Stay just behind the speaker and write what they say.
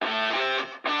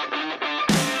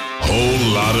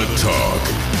whole lot of talk.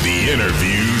 The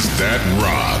interviews that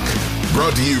rock.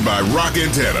 Brought to you by Rock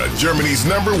Antenna, Germany's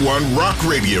 #1 rock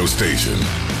radio station.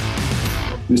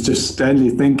 Mr. Stanley,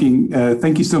 thank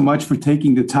you so much for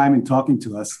taking the time and talking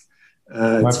to us.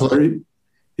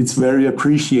 It's very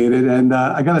appreciated. And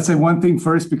I got to say one thing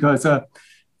first, because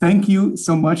thank you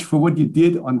so much for what you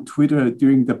did on Twitter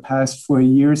during the past 4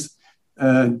 years,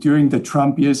 during the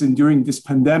Trump years and during this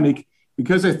pandemic,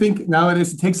 because I think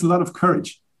nowadays it takes a lot of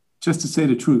courage just to say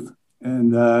the truth.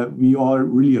 And we all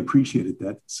really appreciated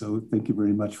that. So thank you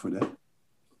very much for that.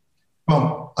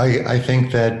 Well, I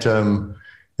think that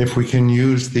if we can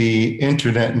use the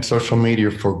internet and social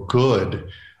media for good,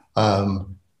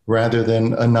 rather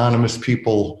than anonymous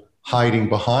people hiding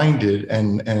behind it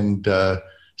and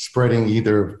spreading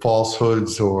either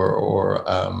falsehoods or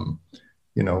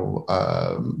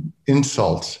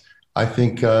insults, I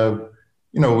think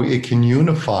it can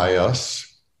unify us,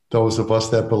 those of us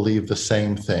that believe the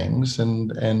same things.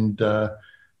 And I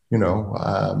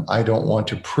don't want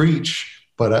to preach,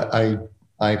 but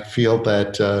I feel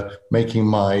that making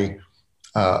my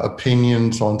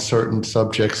opinions on certain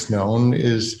subjects known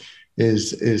is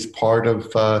part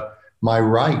of my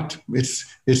right.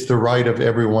 It's the right of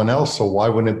everyone else. So why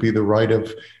wouldn't it be the right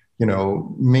of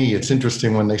me? It's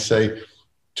interesting when they say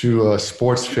to a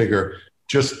sports figure,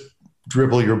 just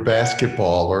dribble your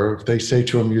basketball, or if they say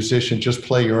to a musician, just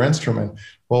play your instrument.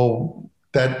 Well,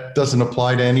 that doesn't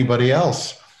apply to anybody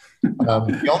else.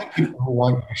 The only people who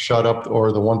want you to shut up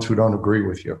are the ones who don't agree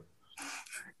with you.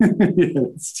 Yeah,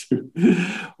 that's true.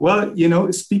 Well,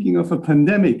 speaking of a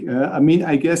pandemic,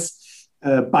 I guess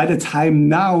by the time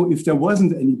now, if there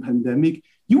wasn't any pandemic,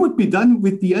 you would be done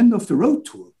with the end of the road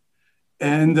tour.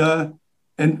 And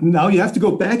now you have to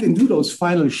go back and do those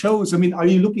final shows. Are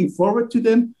you looking forward to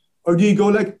them? Or do you go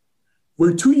like,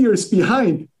 we're 2 years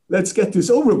behind, let's get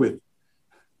this over with?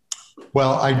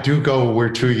 Well, I do go, we're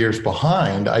 2 years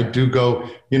behind. I do go,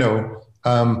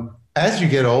 as you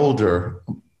get older,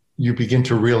 you begin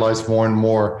to realize more and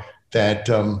more that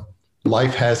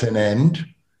life has an end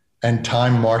and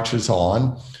time marches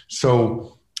on.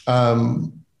 So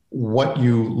what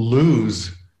you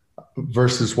lose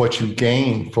versus what you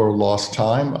gain for lost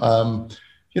time,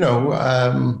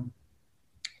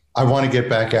 I want to get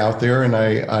back out there, and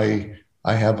I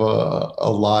have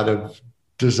a lot of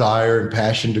desire and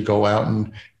passion to go out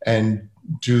and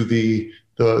do the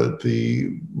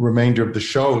remainder of the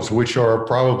shows, which are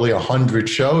probably 100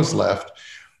 shows left.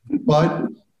 But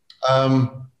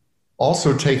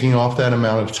also taking off that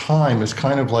amount of time is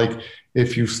kind of like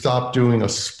if you stop doing a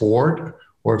sport,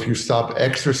 or if you stop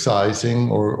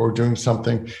exercising or doing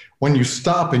something. When you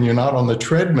stop and you're not on the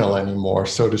treadmill anymore,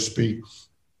 so to speak,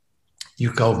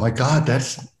 you go, my God,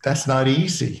 that's not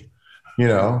easy.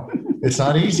 It's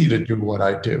not easy to do what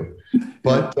I do,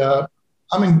 but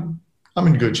I'm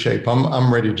in good shape.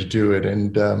 I'm ready to do it.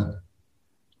 And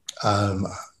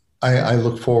I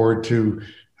look forward to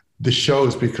the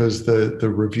shows, because the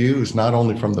reviews, not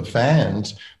only from the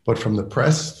fans, but from the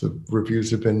press, the reviews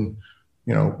have been,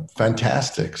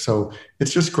 fantastic. So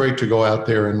it's just great to go out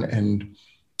there and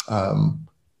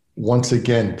once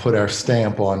again, put our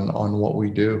stamp on what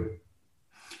we do.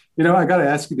 I got to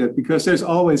ask you that, because there's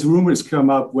always rumors come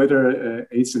up whether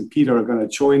Ace and Peter are going to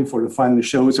join for the final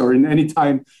shows, or in any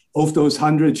time of those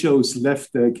 100 shows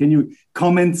left. Can you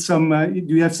comment do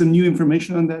you have some new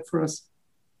information on that for us?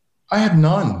 I have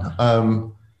none.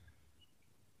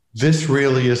 This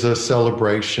really is a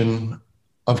celebration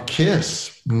of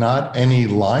KISS, not any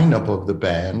lineup of the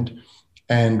band.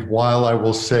 And while I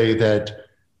will say that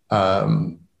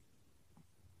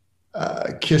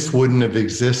KISS wouldn't have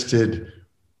existed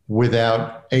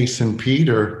without Ace and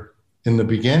Peter in the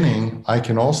beginning, I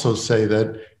can also say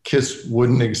that KISS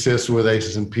wouldn't exist with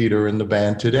Ace and Peter in the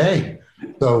band today.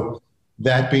 So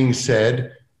that being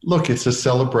said, look, it's a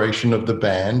celebration of the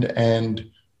band,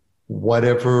 and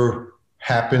whatever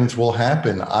happens will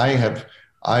happen. I have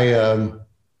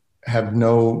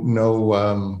no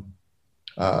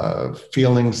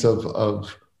feelings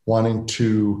of wanting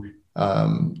to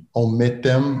omit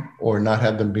them or not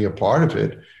have them be a part of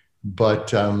it.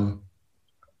 But I'm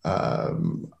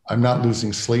not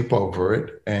losing sleep over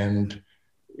it. And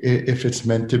if it's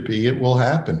meant to be, it will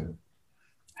happen.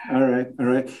 All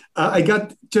right. I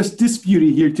got just this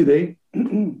beauty here today.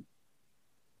 I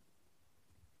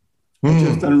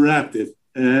just unwrapped it,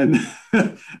 and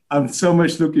I'm so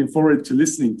much looking forward to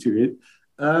listening to it.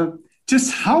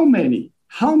 Just how many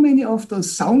of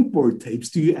those soundboard tapes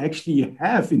do you actually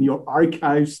have in your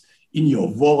archives, in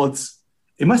your vaults?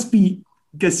 It must be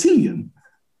gazillion.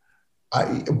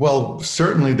 Well,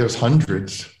 certainly there's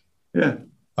hundreds. Yeah.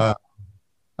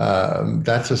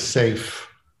 That's a safe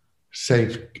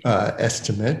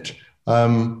estimate.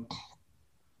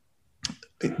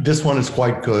 This one is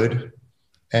quite good,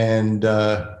 and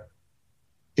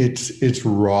it's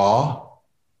raw.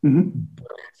 Mm-hmm.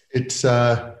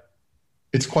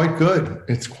 It's quite good.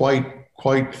 It's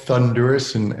quite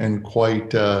thunderous and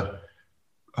quite.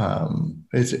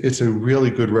 It's a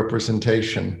really good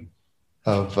representation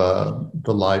of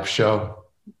the live show.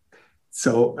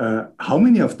 So, how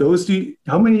many of those do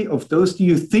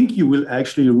you think you will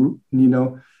actually,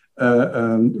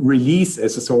 release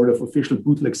as a sort of official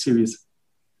bootleg series?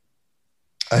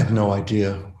 I have no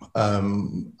idea.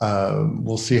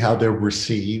 We'll see how they're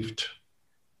received,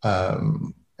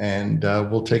 and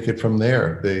we'll take it from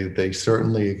there. They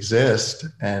certainly exist,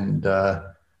 and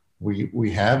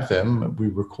we have them. We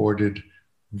recorded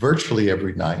virtually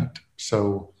every night,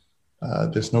 so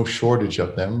there's no shortage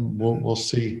of them. We'll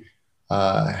see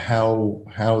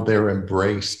how they're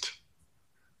embraced,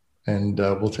 and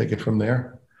we'll take it from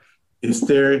there. Is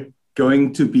there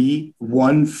going to be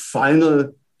one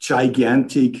final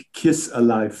gigantic Kiss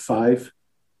Alive 5?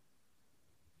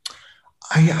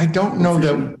 I don't know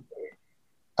that.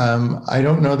 I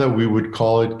don't know that we would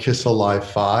call it Kiss Alive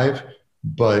 5,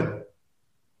 but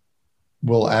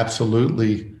we'll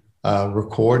absolutely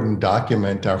record and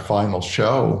document our final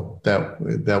show.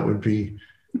 That would be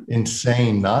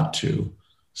insane not to.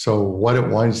 So what it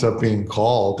winds up being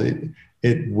called,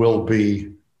 it will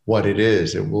be what it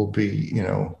is. It will be,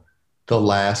 the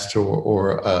last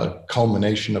or a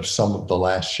culmination of some of the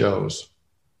last shows.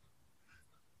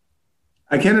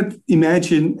 I cannot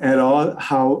imagine at all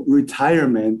how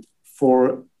retirement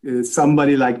for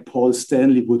somebody like Paul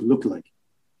Stanley would look like.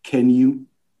 Can you?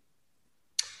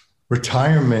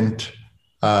 Retirement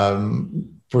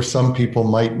for some people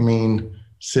might mean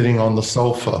sitting on the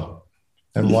sofa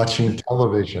and watching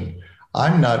television.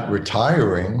 I'm not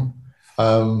retiring.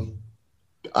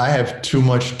 I have too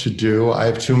much to do. I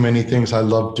have too many things I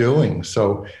love doing.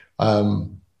 So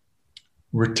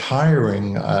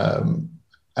retiring,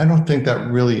 I don't think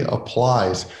that really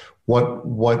applies.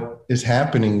 What is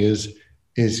happening is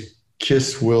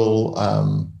Kiss will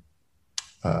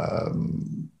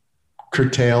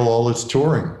curtail all its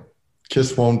touring.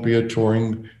 Kiss won't be a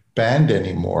touring band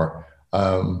anymore.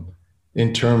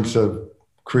 In terms of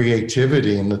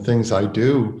creativity and the things I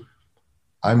do,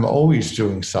 I'm always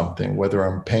doing something, whether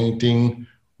I'm painting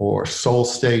or Soul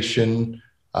Station.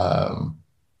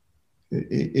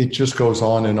 It just goes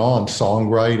on and on,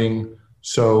 songwriting.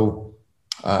 So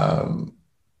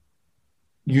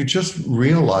you just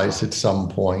realize at some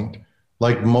point,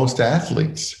 like most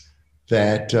athletes,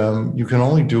 that you can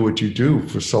only do what you do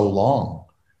for so long.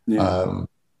 Yeah.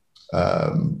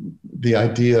 The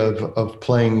idea of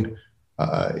playing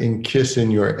in Kiss in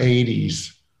your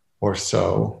 80s or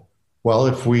so, well,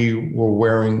 if we were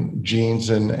wearing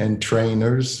jeans and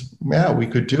trainers, yeah, we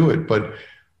could do it. But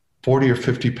 40 or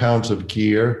 50 pounds of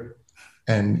gear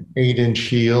and 8-inch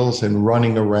heels and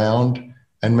running around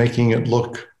and making it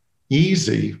look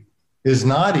easy is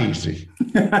not easy.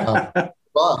 But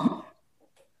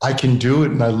I can do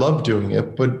it and I love doing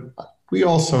it. But we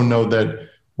also know that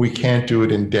we can't do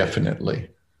it indefinitely.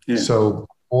 Yeah. So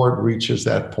before it reaches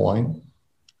that point,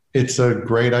 it's a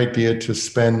great idea to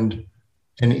spend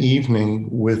an evening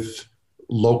with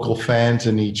local fans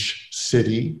in each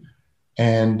city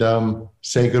and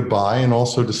say goodbye, and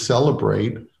also to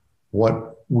celebrate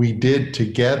what we did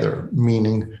together,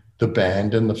 meaning the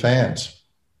band and the fans.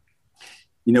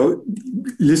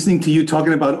 Listening to you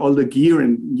talking about all the gear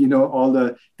and,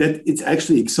 that it's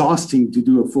actually exhausting to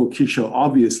do a full Kiss show.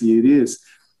 Obviously it is.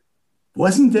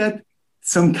 Wasn't that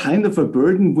some kind of a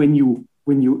burden when you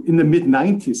in the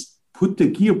mid-90s put the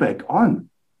gear back on?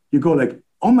 You go like,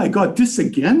 oh my God, this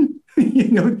again?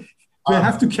 We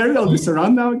have to carry all this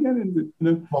around now again.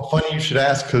 Well, funny you should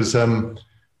ask, because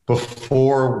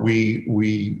before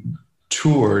we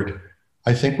toured,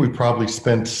 I think we probably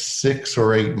spent 6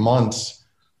 or 8 months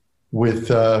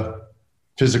with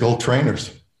physical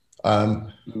trainers,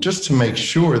 just to make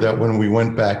sure that when we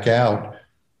went back out,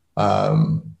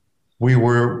 we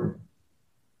were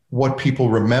what people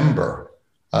remember.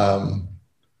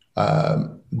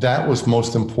 That was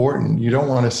most important. You don't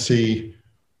want to see,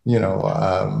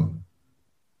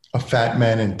 a fat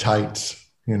man in tights.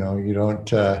 You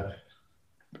don't.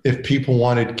 If people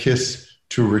wanted Kiss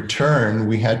to return,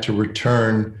 we had to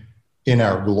return in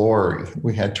our glory.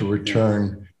 We had to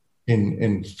return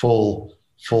in full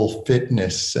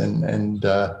fitness, and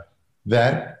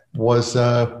that was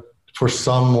for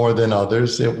some more than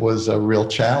others. It was a real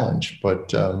challenge,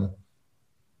 but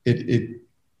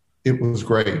it was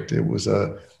great. It was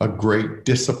a great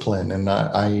discipline, and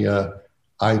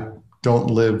I don't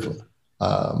live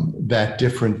that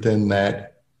different than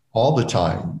that all the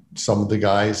time. Some of the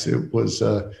guys, it was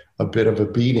a bit of a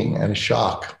beating and a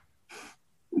shock.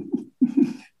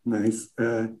 Nice.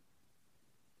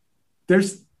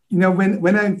 There's,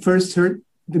 when I first heard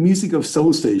the music of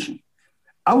Soul Station,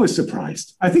 I was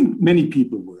surprised. I think many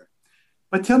people were.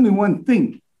 But tell me one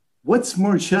thing. What's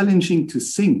more challenging to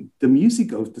sing, the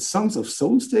music of the songs of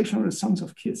Soul Station or the songs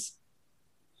of Kiss?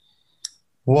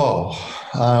 Whoa.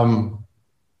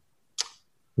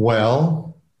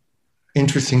 Well,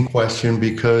 interesting question,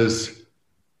 because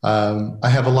I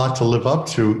have a lot to live up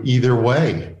to either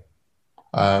way.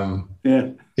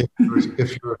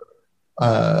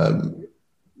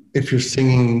 If you're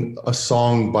singing a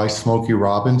song by Smokey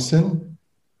Robinson,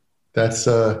 that's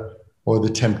or the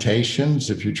Temptations.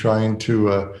 If you're trying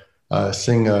to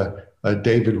sing a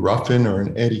David Ruffin or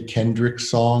an Eddie Kendrick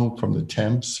song from the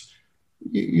Temps,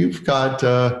 you've got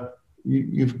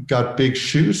big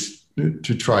shoes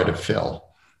to try to fill.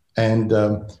 And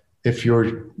if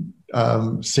you're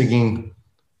singing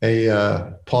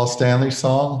a Paul Stanley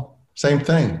song, same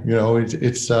thing.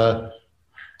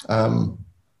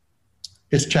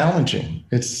 It's challenging.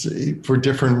 It's for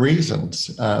different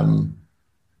reasons.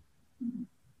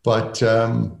 But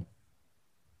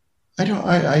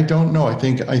I don't know. I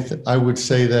think I would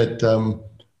say that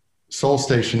Soul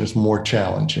Station is more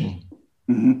challenging.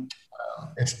 Mm-hmm.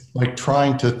 It's like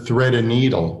trying to thread a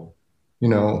needle,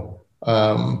 in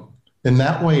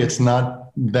that way, it's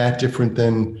not that different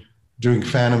than doing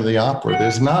Phantom of the Opera.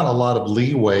 There's not a lot of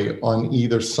leeway on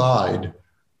either side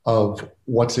of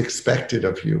what's expected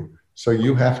of you. So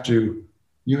you have to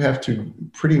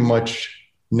pretty much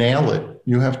nail it.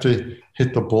 You have to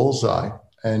hit the bullseye.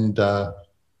 And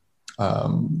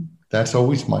that's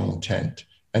always my intent.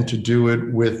 And to do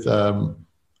it with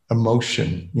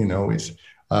emotion, is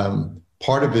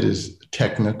part of it is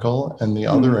technical and the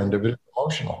other end of it is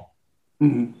emotional.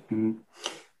 Mm-hmm.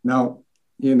 Now,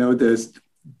 there's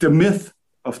the myth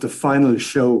of the final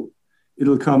show.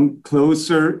 It'll come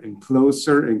closer and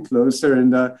closer and closer.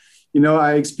 And, I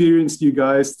experienced you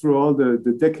guys through all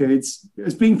the decades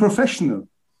as being professional.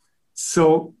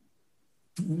 So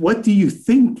what do you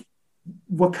think?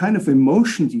 What kind of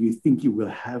emotion do you think you will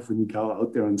have when you go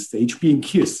out there on stage being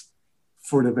Kiss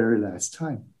for the very last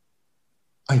time?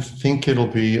 I think it'll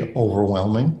be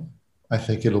overwhelming. I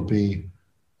think it'll be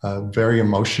very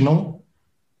emotional.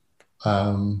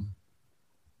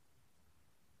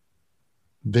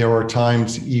 There are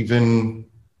times even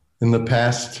in the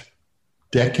past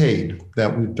decade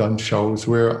that we've done shows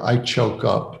where I choke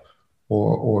up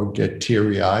or get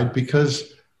teary-eyed,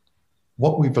 because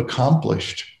what we've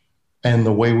accomplished and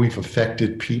the way we've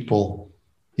affected people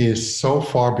is so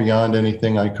far beyond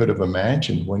anything I could have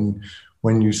imagined.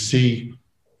 When you see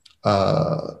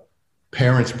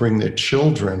parents bring their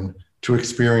children to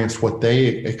experience what they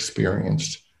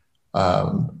experienced,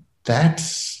 that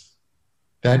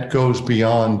goes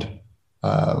beyond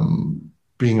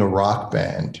being a rock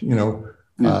band.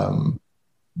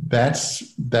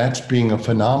 That's being a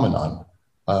phenomenon.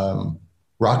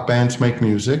 Rock bands make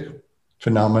music.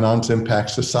 Phenomenons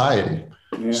impact society.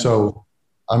 Yeah. So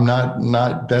I'm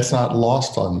not that's not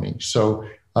lost on me. So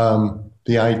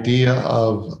the idea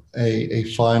of a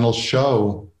final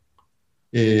show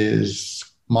is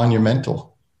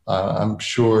monumental. I'm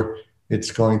sure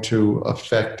it's going to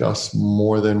affect us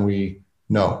more than we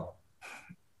know.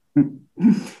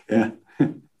 Yeah,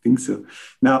 I think so.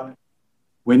 Now,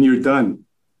 when you're done,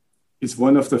 is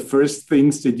one of the first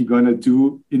things that you're going to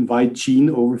do invite Gene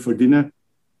over for dinner?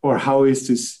 Or how is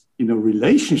this,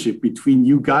 relationship between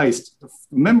you guys,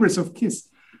 members of KISS?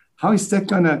 How is that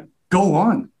going to go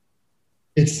on?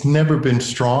 It's never been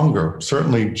stronger.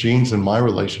 Certainly, Gene's and my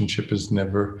relationship has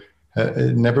never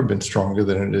been stronger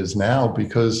than it is now,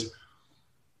 because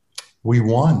we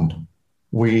won.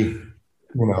 Whether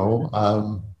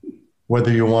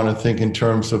you want to think in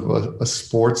terms of a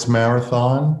sports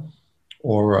marathon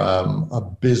or a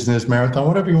business marathon,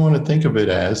 whatever you want to think of it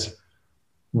as,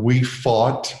 we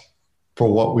fought for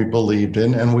what we believed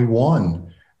in and we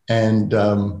won. And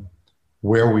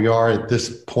where we are at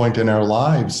this point in our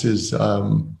lives is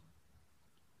a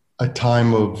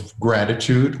time of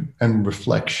gratitude and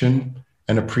reflection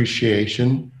and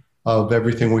appreciation of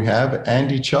everything we have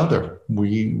and each other.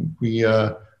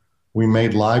 We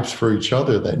made lives for each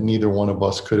other that neither one of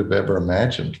us could have ever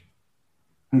imagined.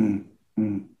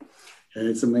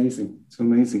 It's amazing. It's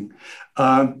amazing.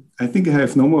 I think I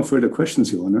have no more further questions,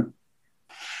 Your Honor.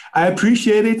 I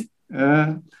appreciate it.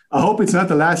 I hope it's not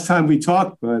the last time we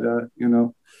talk, but,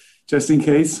 just in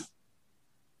case,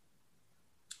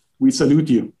 we salute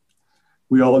you.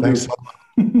 We all do. Thanks so much.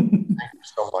 Thank you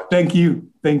so Thank you.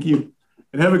 Thank you.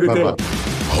 And have a good day.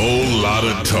 Whole lot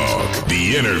of talk.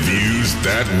 The interviews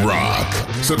that rock.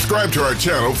 Subscribe to our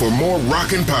channel for more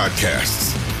rockin' podcasts.